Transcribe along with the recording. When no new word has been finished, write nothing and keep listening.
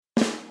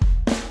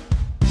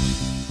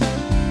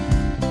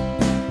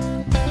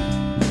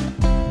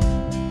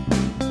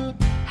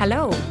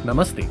Hello.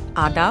 Namaste.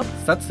 Adab.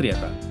 Sat Sri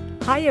Akal.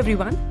 Hi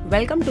everyone.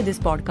 Welcome to this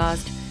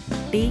podcast,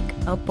 Take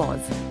a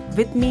Pause.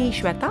 With me,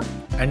 Shweta.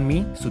 And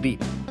me,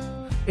 Sudeep.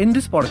 In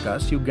this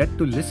podcast, you get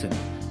to listen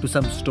to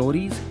some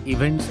stories,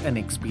 events, and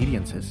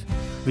experiences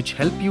which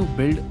help you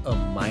build a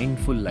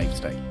mindful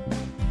lifestyle.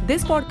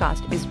 This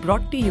podcast is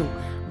brought to you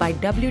by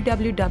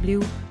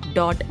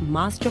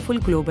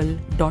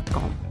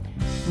www.masterfulglobal.com.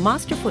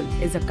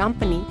 Masterful is a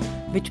company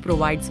which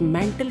provides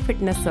mental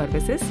fitness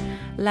services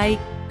like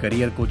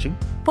Career coaching,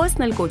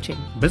 personal coaching,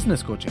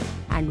 business coaching,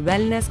 and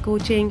wellness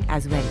coaching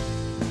as well.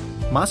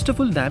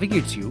 Masterful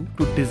navigates you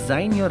to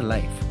design your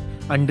life,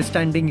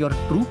 understanding your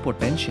true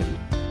potential,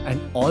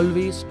 and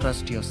always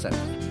trust yourself.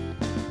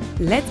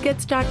 Let's get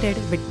started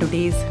with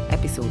today's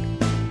episode.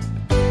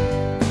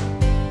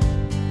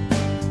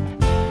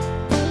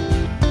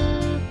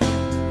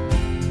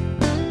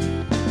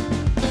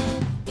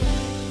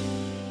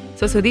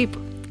 So Sudeep,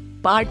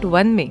 part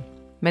 1 में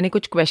मैंने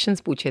कुछ questions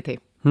पूछे थे.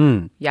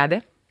 याद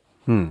है?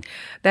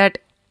 That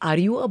are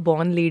you a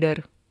born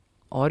leader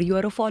or you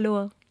are a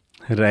follower?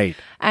 Right.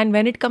 And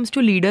when it comes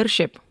to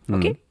leadership,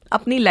 okay,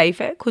 अपनी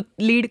life है, खुद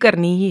लीड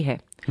करनी ही है.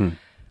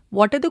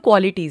 What are the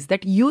qualities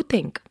that you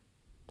think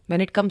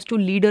when it comes to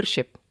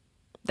leadership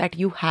that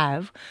you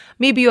have?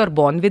 Maybe you are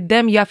born with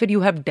them, या फिर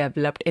you have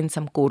developed in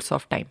some course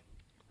of time.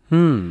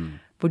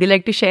 Would you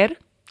like to share?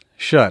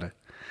 Sure.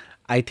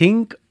 I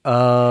think...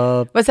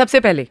 बस सबसे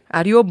पहले,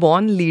 are you a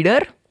born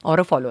leader or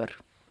a follower?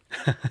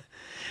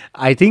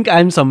 I think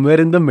I'm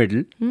somewhere in the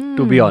middle,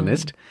 to be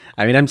honest.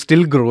 I mean, I'm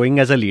still growing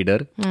as a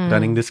leader,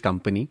 running this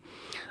company.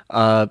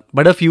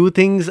 But a few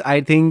things, I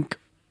think...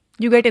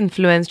 You get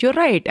influenced. You're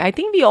right. I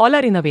think we all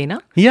are in a way, na?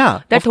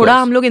 Yeah, that थोड़ा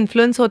हम लोग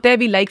influence होते हैं.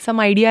 We like some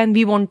idea and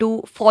we want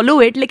to follow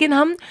it.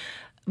 लेकिन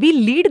we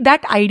lead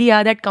that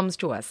idea that comes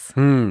to us.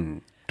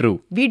 True.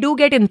 We do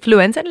get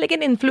influence, and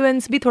लेकिन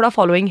influence भी थोड़ा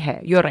following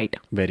है. You're right.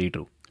 Very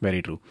true.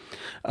 Very true.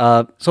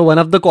 So one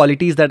of the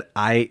qualities that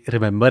I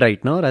remember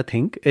right now, I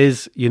think,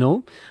 is,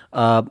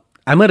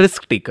 I'm a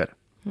risk taker.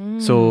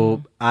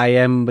 So I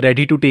am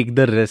ready to take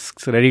the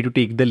risks, ready to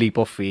take the leap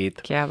of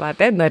faith. क्या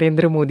बात है,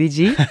 नरेंद्र मोदी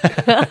जी.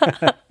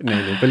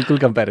 नहीं, बिल्कुल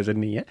comparison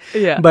नहीं है.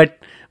 Yeah.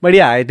 But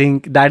yeah, I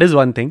think that is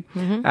one thing.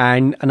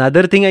 And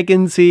another thing I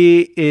can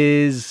say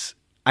is,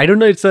 I don't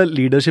know, it's a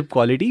leadership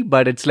quality,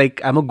 but it's like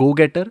I'm a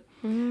go-getter,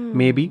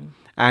 maybe.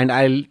 And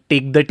I'll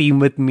take the team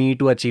with me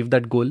to achieve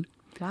that goal.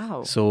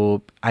 Wow.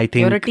 So I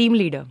think... You're a team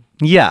leader.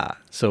 Yeah.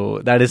 So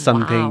that is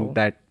something Wow.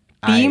 that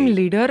Team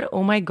leader?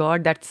 Oh my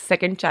God, that's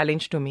second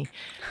challenge to me.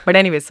 But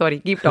anyway, sorry,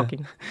 keep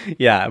talking.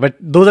 Yeah, but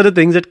those are the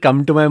things that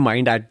come to my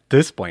mind at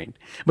this point.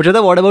 But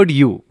Shweta, what about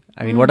you?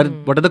 I mean, what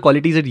are the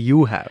qualities that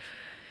you have?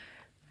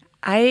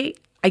 I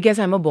guess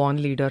I'm a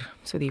born leader,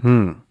 Sudeep.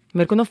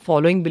 मेरे को ना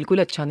following बिल्कुल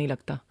अच्छा नहीं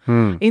लगता.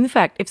 In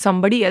fact, if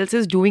somebody else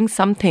is doing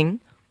something,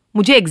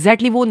 मुझे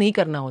exactly वो नहीं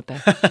करना होता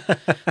है.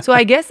 So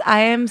I guess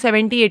I am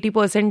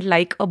 70-80%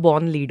 like a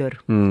born leader.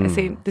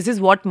 ऐसे, this is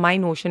what my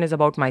notion is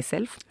about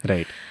myself.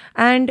 Right.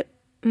 And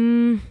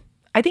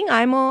I think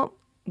I'm a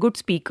good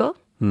speaker,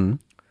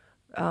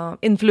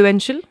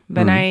 influential.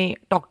 When I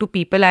talk to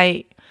people,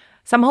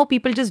 somehow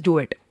people just do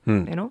it.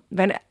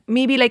 When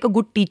maybe like a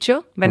good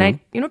teacher, when I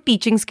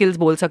teaching skills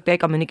बोल सकते हैं,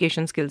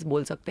 communication skills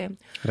बोल सकते हैं.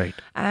 Right.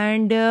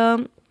 And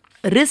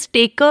risk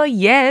taker,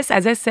 yes,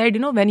 as I said,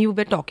 when you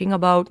were talking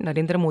about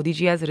Narendra Modi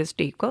ji as risk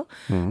taker,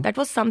 that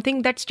was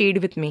something that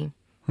stayed with me.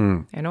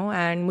 And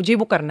मुझे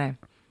वो करना है.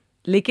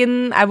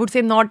 लेकिन I would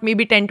say not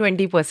maybe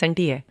 10-20%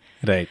 ही है.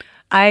 Right.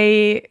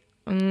 I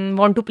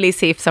want to play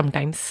safe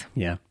sometimes.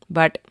 Yeah.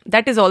 But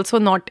that is also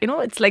not,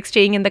 it's like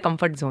staying in the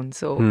comfort zone.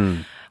 So,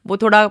 वो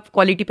थोड़ा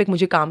quality पे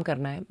मुझे काम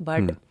करना है.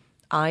 But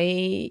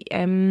I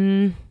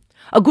am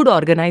a good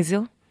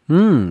organizer.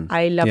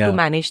 I love to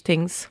manage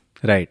things.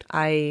 Right.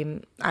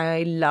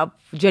 I love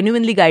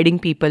genuinely guiding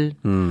people.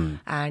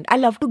 And I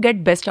love to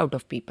get best out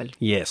of people.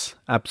 Yes,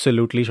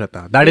 absolutely,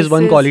 Shweta. That is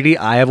one quality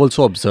I have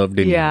also observed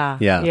in you.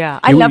 Yeah.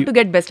 I love to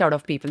get best out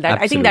of people.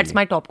 I think that's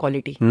my top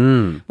quality.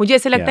 मुझे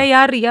ऐसे लगता है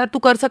यार तू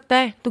कर सकता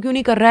है, तू क्यों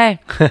नहीं कर रहा है?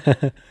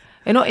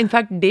 In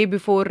fact, day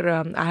before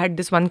I had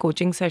this one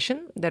coaching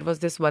session, there was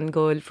this one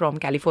girl from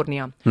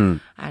California.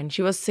 And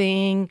she was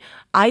saying,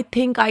 I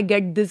think I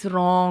get this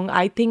wrong.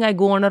 I think I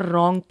go on a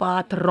wrong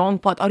path.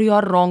 Or you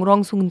are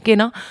wrong सुन के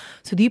ना.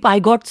 Sudeep, I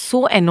got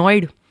so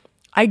annoyed.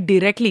 I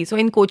directly, so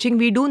in coaching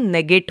we do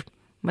negate.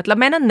 मतलब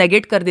मैं ना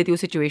negate कर देती हूँ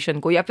situation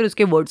को या फिर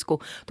उसके words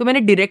को. तो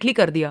मैंने directly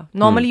कर दिया.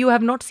 Normally you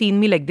have not seen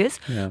me like this.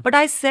 But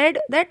I said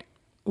that,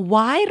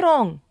 why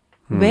wrong?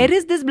 Where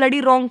is this bloody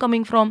wrong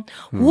coming from?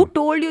 Who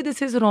told you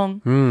this is wrong?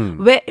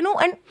 Where,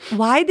 and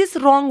why this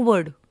wrong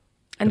word?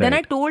 And then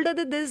I told her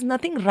that there is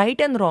nothing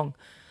right and wrong.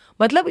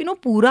 मतलब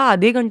पूरा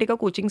आधे घंटे का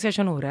coaching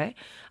session हो रहा है.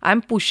 I am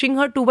pushing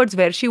her towards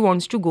where she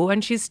wants to go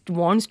and she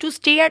wants to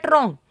stay at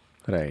wrong.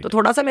 तो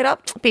थोड़ा सा मेरा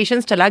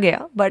पेशेंस चला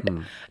गया. But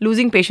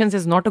losing patience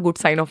is not a good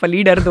sign of a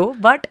leader though.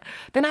 But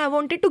then I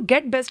wanted to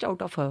get best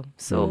out of her.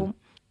 So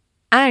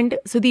and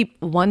Sudeep,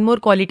 one more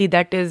quality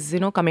that is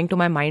coming to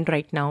my mind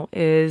right now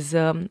is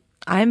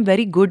I am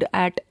very good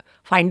at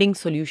finding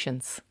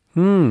solutions.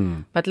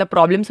 मतलब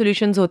problem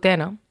solutions होते हैं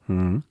ना,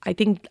 I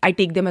think I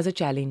take them as a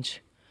challenge.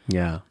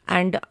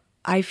 And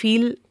I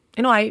feel,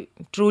 I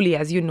truly,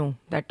 as you know,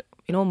 that,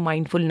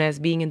 mindfulness,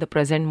 being in the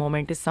present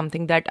moment is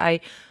something that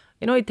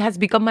it has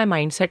become my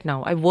mindset now.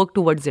 I work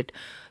towards it.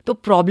 तो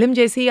problem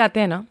जैसे ही आते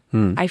हैं ना,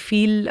 I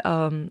feel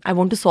I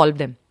want to solve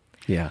them.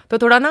 तो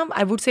थोड़ा ना,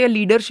 I would say a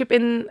leadership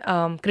in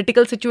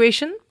critical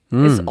situation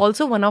is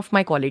also one of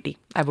my quality,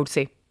 I would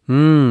say.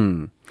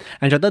 And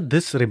Shraddha,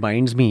 this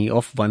reminds me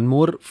of one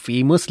more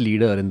famous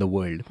leader in the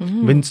world,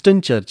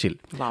 Winston Churchill,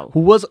 who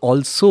was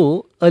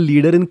also a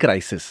leader in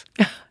crisis.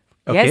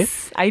 Okay?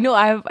 Yes, I know.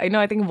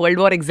 I think World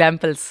War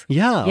examples.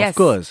 Yeah, yes. Of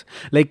course.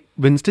 Like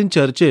Winston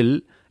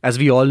Churchill, as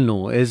we all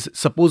know, is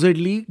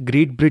supposedly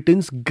Great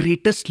Britain's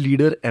greatest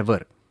leader ever.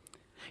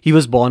 He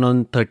was born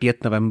on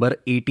 30th November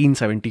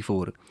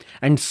 1874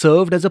 and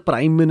served as a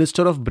Prime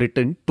Minister of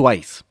Britain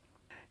twice.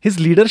 His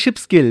leadership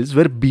skills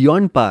were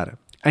beyond par,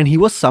 and he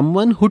was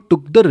someone who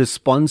took the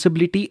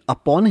responsibility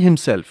upon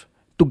himself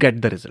to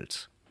get the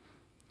results.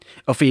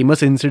 A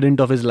famous incident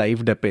of his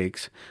life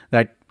depicts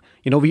that,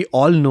 we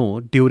all know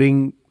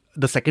during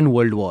the Second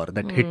World War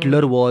that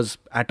Hitler was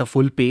at a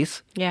full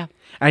pace. Yeah.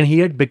 And he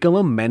had become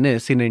a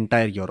menace in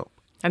entire Europe.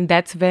 And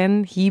that's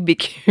when he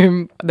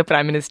became the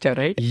Prime Minister,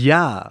 right?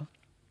 Yeah.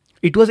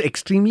 It was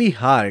extremely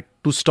hard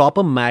to stop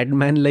a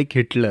madman like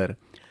Hitler,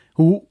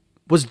 who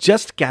was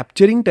just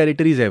capturing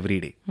territories every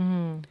day.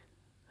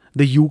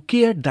 The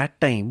UK at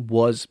that time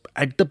was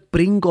at the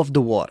brink of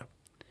the war,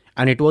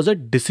 and it was a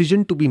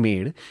decision to be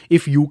made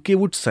if UK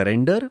would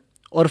surrender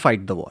or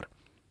fight the war.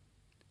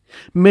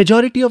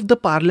 Majority of the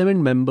parliament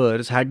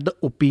members had the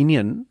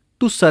opinion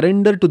to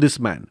surrender to this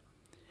man,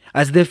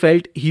 as they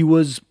felt he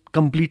was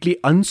completely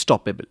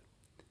unstoppable.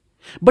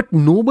 But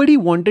nobody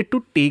wanted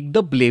to take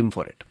the blame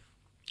for it.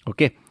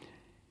 Okay.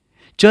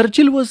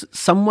 Churchill was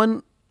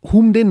someone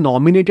whom they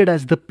nominated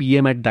as the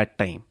PM at that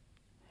time.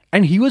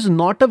 And he was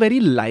not a very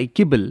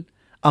likable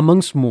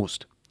amongst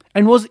most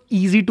and was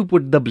easy to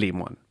put the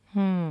blame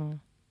on.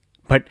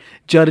 But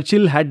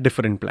Churchill had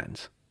different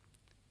plans.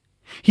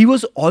 He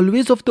was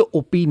always of the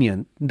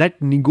opinion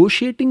that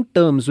negotiating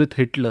terms with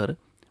Hitler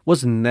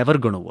was never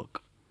going to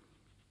work.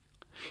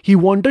 He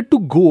wanted to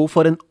go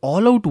for an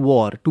all-out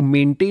war to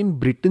maintain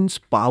Britain's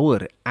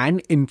power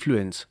and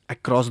influence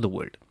across the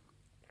world.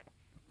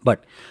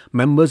 But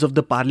members of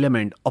the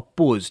parliament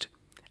opposed,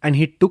 and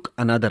he took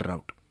another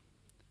route.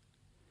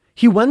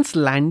 He once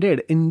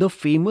landed in the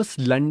famous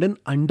London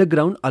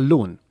Underground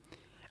alone,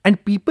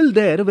 and people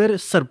there were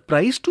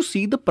surprised to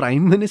see the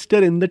Prime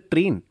Minister in the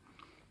train.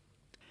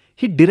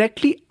 He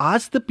directly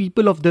asked the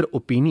people of their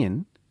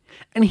opinion,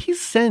 and he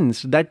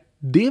sensed that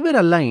they were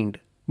aligned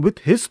with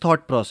his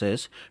thought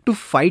process to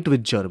fight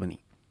with Germany.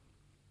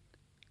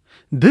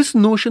 This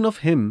notion of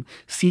him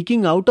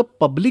seeking out a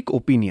public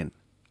opinion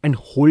and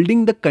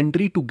holding the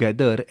country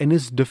together in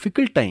his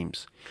difficult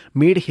times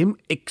made him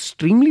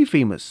extremely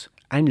famous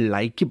and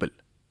likable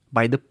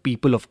by the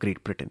people of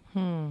Great Britain.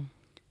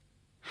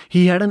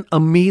 He had an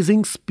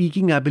amazing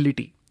speaking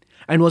ability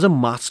and was a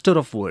master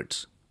of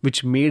words,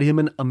 which made him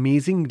an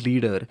amazing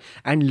leader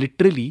and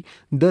literally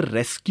the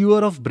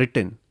rescuer of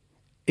Britain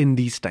in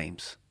these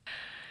times.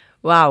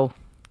 Wow.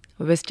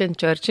 Winston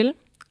Churchill,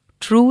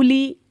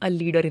 truly a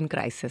leader in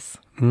crisis.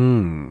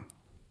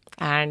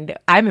 And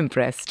I'm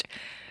impressed.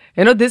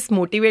 This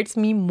motivates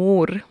me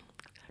more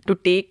to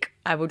take,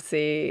 I would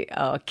say,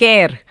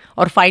 care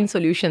or find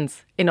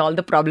solutions in all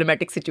the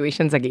problematic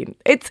situations again.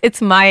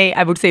 It's my,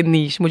 I would say,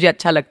 niche. मुझे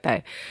अच्छा लगता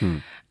है.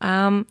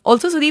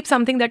 Also, Sudeep,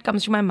 something that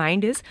comes to my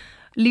mind is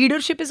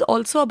leadership is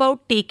also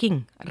about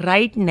taking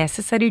right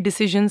necessary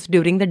decisions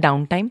during the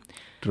downtime.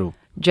 True.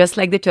 Just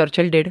like the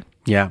Churchill did.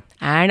 Yeah.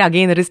 And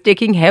again, risk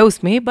taking hai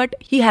usme, but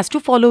he has to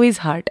follow his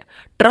heart,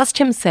 trust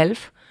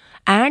himself,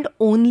 and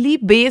only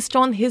based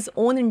on his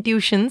own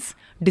intuitions,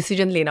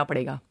 decision lena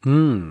padega.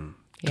 True.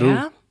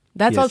 Yeah.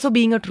 That's also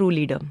being a true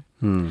leader.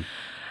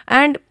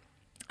 And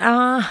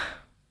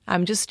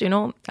I'm just,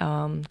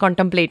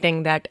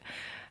 contemplating that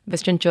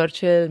Winston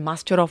Churchill,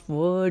 master of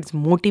words,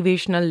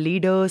 motivational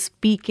leader,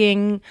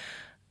 speaking.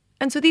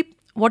 And Sudeep,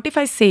 what if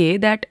I say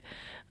that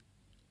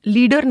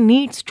leader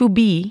needs to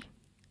be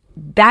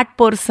that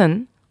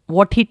person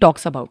what he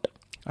talks about?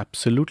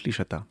 Absolutely,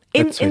 Shraddha.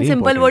 In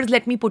simple words,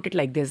 let me put it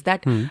like this,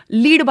 that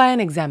lead by an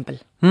example.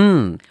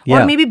 Yeah.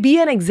 Or maybe be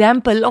an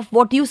example of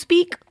what you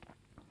speak.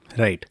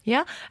 Right.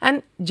 Yeah.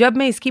 And जब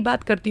मैं इसकी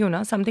बात करती हूँ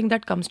ना, something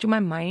that comes to my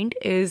mind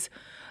is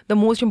the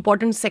most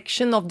important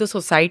section of the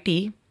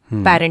society,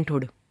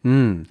 parenthood.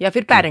 या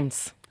फिर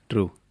parents.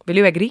 True. Will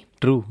you agree?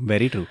 True.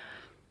 Very true.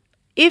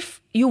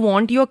 If you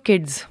want your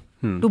kids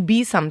to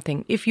be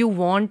something, if you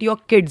want your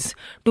kids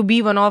to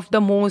be one of the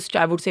most,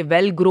 I would say,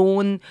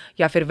 well-grown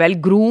या फिर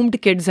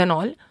well-groomed kids and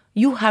all,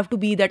 you have to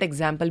be that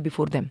example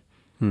before them.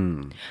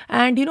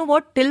 And you know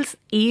what? Till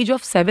age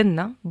of 7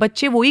 ना,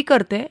 बच्चे वही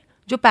करते हैं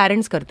जो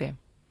parents करते हैं.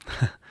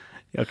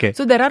 Okay.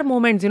 So there are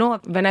moments,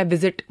 when I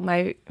visit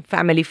my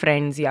family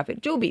friends या फिर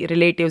जो भी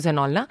relatives and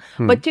all ना,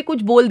 बच्चे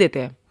कुछ बोल देते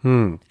हैं.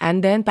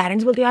 And then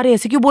parents बोलते हैं, यार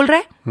ऐसे क्यों बोल रहा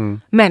है?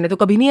 मैंने तो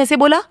कभी नहीं ऐसे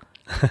बोला.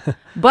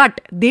 But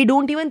they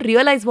don't even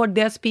realize what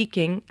they are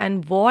speaking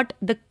and what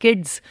the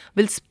kids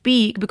will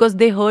speak because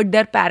they heard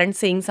their parents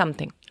saying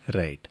something.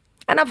 Right.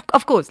 And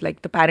of course, like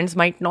the parents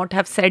might not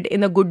have said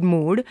in a good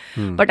mood,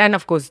 and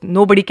of course,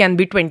 nobody can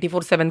be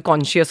 24/7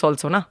 conscious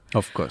also, na?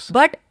 Of course.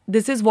 But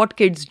this is what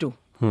kids do.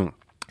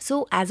 So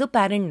as a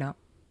parent na,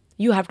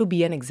 you have to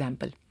be an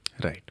example.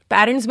 Right.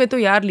 Parents में तो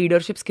यार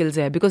leadership skills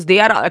है because they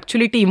are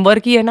actually team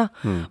work ही है ना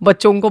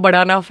बच्चों को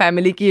बढ़ाना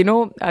फैमिली की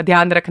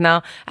ध्यान रखना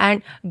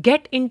and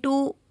get into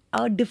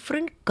a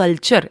different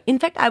culture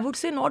in fact I would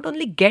say not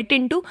only get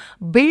into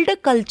build a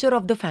culture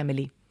of the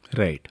family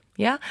Right.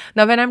 Yeah.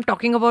 Now, when I'm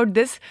talking about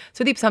this,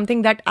 Sudeep,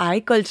 something that I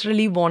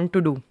culturally want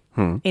to do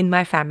in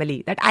my family,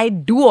 that I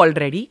do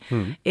already,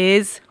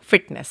 is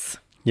fitness.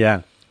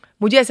 Yeah.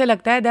 मुझे ऐसा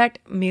लगता है that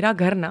मेरा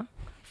घर ना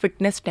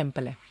fitness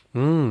temple है.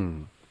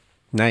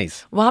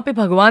 Nice. वहाँ पे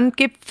भगवान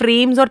के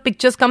फ्रेम्स और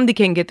पिक्चर्स कम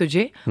दिखेंगे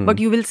तुझे, but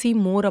you will see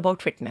more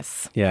about fitness.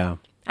 Yeah.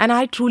 And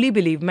I truly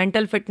believe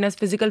mental fitness,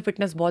 physical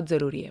fitness बहुत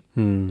जरूरी है.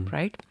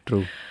 Right?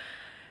 True.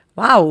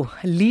 Wow,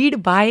 lead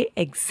by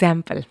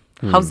example.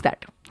 How's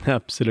that?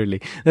 Absolutely.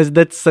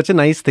 That's such a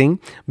nice thing,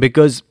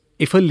 because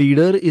if a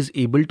leader is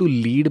able to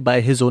lead by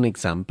his own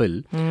example,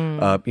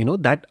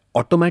 that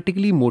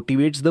automatically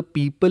motivates the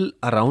people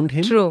around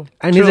him. True,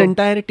 and his true.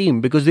 entire team,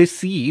 because they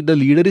see the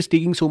leader is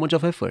taking so much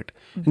of effort.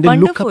 And they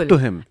look up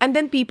to him.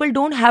 And then people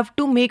don't have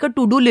to make a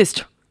to-do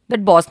list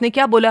that boss ने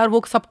क्या बोला और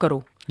वो सब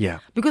करो.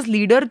 Yeah. Because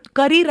leader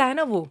कर ही रहा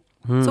है ना वो.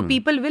 So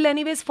people will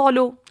anyways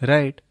follow.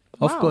 Right.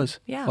 Of Wow, course.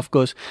 yeah. Of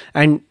course.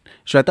 And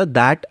Shweta,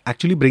 that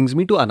actually brings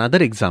me to another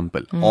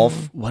example of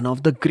one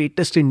of the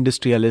greatest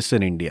industrialists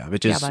in India,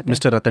 which is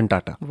Mr. Ratan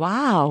Tata.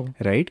 Wow.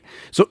 Right?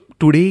 So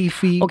today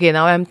if we... Okay,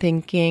 now I'm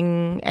thinking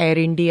Air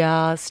India,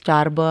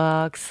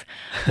 Starbucks.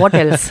 What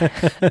else?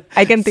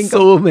 I can think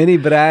so many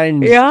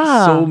brands.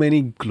 Yeah. So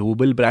many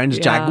global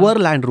brands. Yeah. Jaguar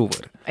Land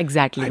Rover.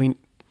 Exactly. I mean...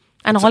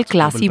 And it's all a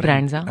classy global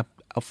brand. brands, huh?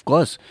 Of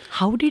course.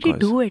 How did he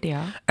do it,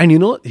 yeah? And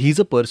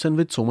he's a person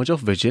with so much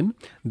of vision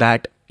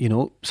that,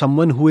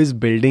 someone who is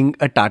building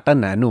a Tata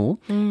Nano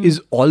is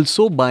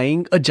also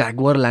buying a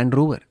Jaguar Land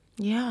Rover.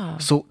 Yeah.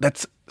 So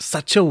that's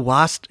such a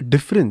vast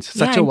difference,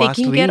 such a and vast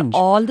taking range. care of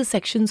all the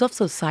sections of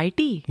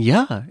society.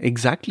 Yeah,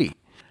 exactly.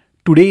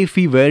 Today, if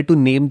we were to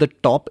name the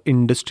top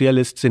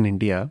industrialists in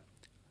India,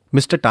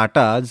 Mr.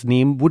 Tata's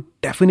name would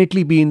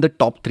definitely be in the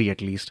top 3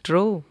 at least.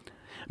 True.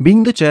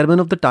 Being the chairman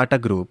of the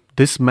Tata Group,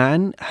 this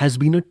man has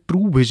been a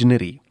true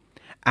visionary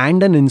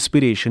and an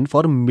inspiration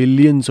for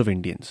millions of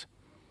Indians.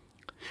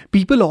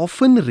 People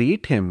often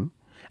rate him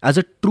as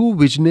a true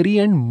visionary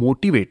and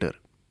motivator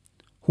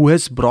who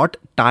has brought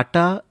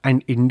Tata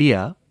and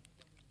India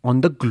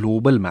on the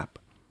global map.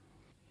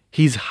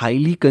 He is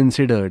highly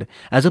considered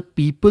as a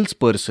people's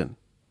person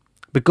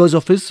because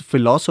of his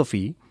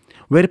philosophy,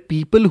 where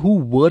people who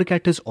work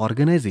at his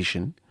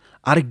organization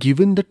are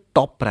given the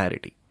top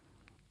priority.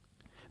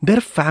 Their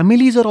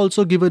families are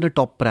also given a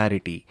top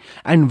priority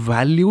and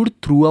valued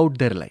throughout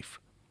their life.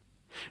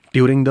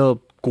 During the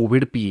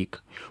COVID peak,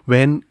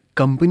 when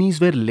companies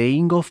were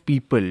laying off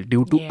people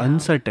due to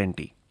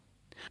uncertainty,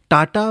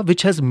 Tata,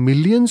 which has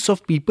millions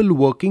of people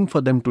working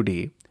for them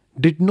today,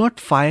 did not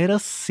fire a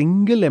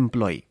single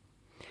employee,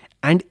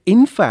 and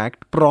in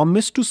fact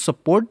promised to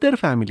support their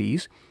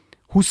families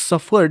who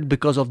suffered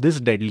because of this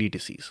deadly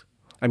disease.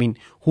 I mean,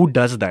 who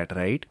does that,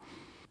 right?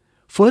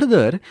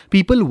 Further,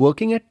 people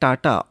working at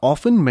Tata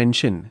often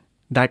mention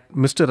that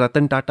Mr.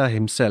 Ratan Tata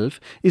himself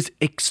is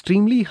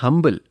extremely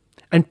humble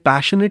and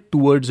passionate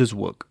towards his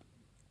work.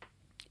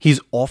 He's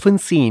often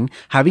seen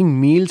having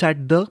meals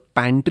at the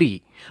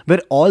pantry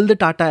where all the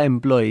Tata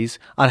employees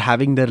are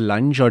having their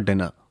lunch or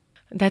dinner.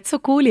 That's so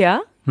cool,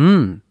 yeah?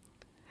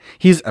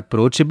 He's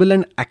approachable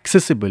and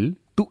accessible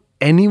to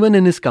anyone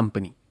in his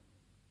company.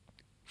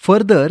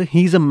 Further,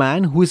 he's a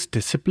man who is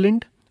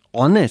disciplined,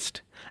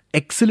 honest,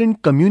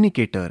 excellent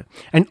communicator,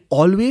 and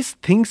always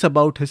thinks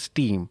about his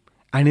team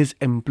and his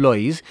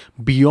employees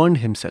beyond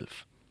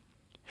himself.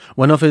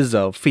 One of his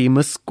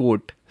famous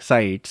quote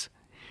cites,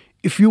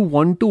 "If you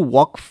want to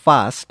walk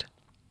fast,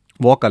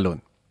 walk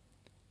alone.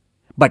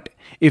 But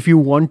if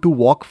you want to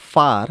walk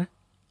far,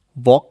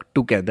 walk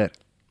together."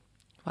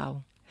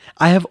 Wow.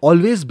 I have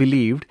always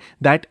believed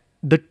that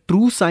the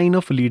true sign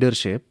of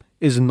leadership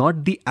is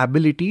not the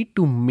ability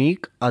to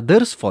make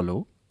others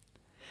follow,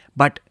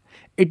 but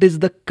it is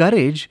the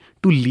courage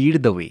to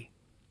lead the way.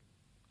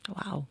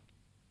 Wow.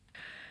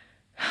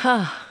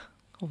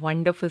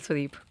 Wonderful,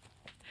 Sudeep.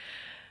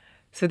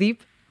 Sudeep,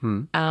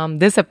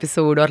 this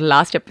episode or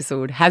last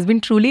episode has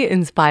been truly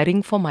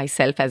inspiring for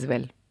myself as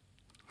well.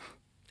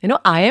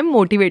 I am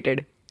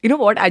motivated. You know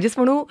what? I just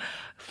want to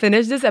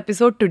finish this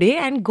episode today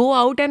and go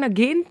out and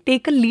again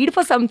take a lead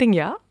for something,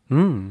 yeah?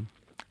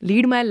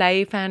 Lead my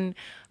life and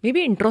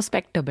maybe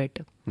introspect a bit.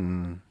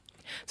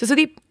 So,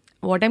 Sudeep,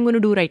 what I'm going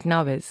to do right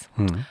now is,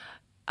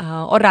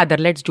 or rather,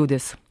 let's do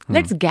this.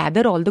 Let's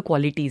gather all the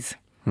qualities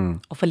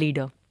of a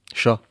leader.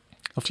 Sure.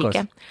 Of course.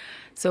 Okay?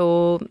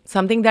 So,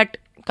 something that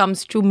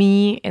comes to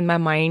me in my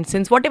mind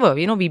since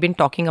we've been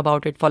talking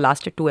about it for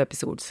last 2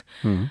 episodes.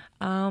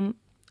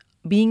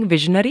 Being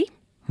visionary,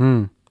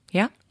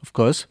 Yeah. Of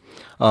course.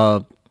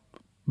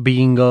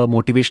 Being a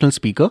motivational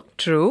speaker.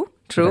 True.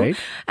 Right.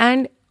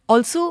 And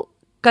also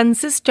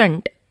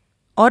consistent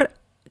or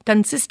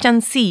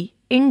consistency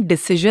in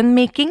decision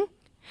making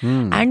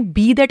and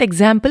be that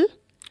example.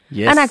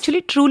 Yes. And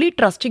actually truly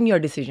trusting your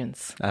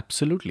decisions.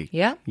 Absolutely.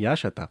 Yeah. Yeah,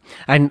 Shata.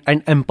 And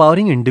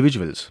empowering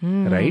individuals,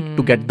 right?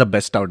 To get the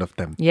best out of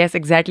them. Yes,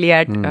 exactly,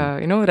 at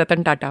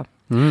Ratan Tata.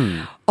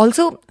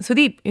 Also,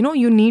 Sudeep,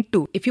 you need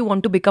to, if you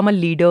want to become a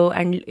leader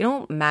and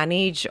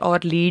manage or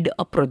lead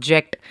a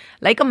project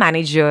like a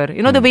manager,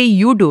 the way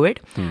you do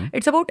it,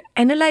 it's about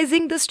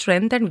analyzing the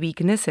strength and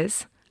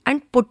weaknesses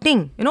and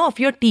putting, of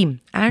your team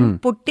and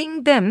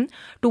putting them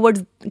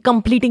towards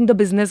completing the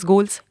business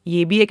goals.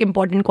 Ye bhi ek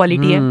important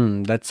quality hai.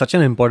 That's such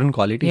an important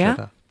quality, Yeah.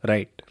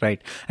 Shata.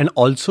 Right. And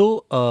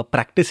also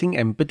practicing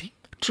empathy.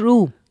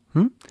 True.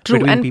 True.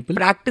 Between And people.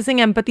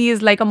 practicing empathy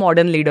is like a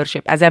modern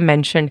leadership, as I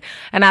mentioned.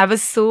 And I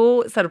was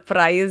so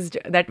surprised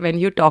that when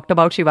you talked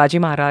about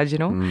Shivaji Maharaj,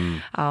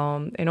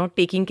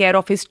 taking care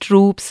of his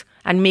troops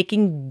and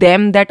making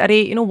them that,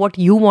 what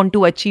you want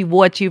to achieve,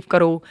 wo achieve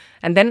karo.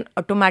 And then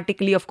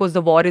automatically, of course,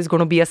 the war is going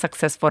to be a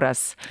success for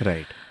us.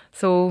 Right.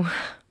 So,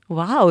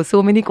 wow,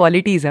 so many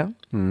qualities, huh?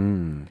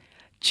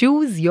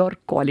 Choose your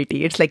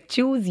quality. It's like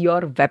choose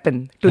your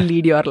weapon to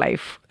lead your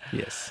life.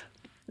 Yes.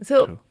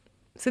 So,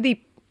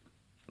 Sudeep,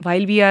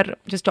 while we are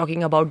just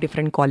talking about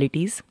different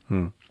qualities,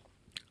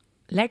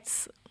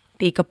 let's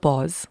take a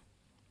pause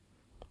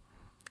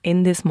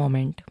in this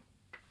moment.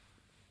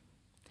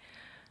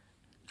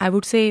 I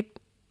would say,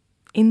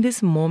 in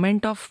this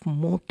moment of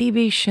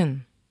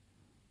motivation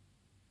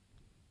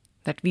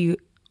that we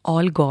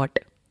all got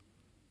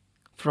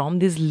from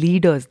these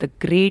leaders, the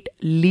great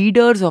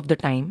leaders of the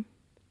time,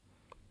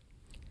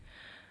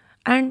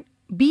 and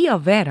be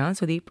aware,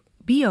 Sudeep,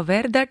 be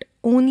aware that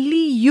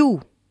only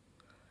you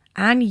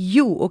and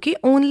you,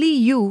 only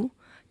you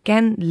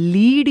can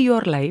lead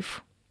your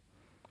life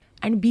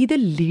and be the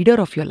leader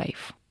of your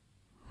life.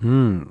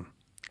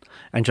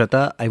 And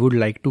Shata, I would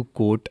like to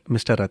quote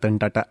Mr. Ratan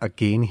Tata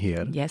again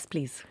here. Yes,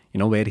 please.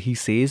 Where he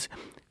says,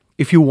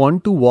 if you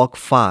want to walk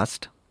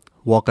fast,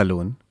 walk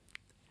alone.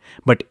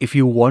 But if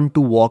you want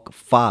to walk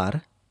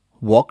far,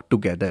 walk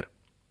together.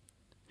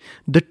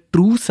 The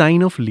true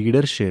sign of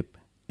leadership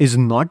is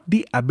not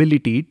the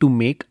ability to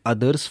make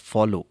others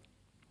follow,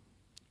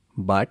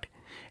 but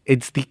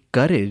it's the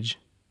courage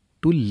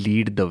to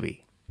lead the way.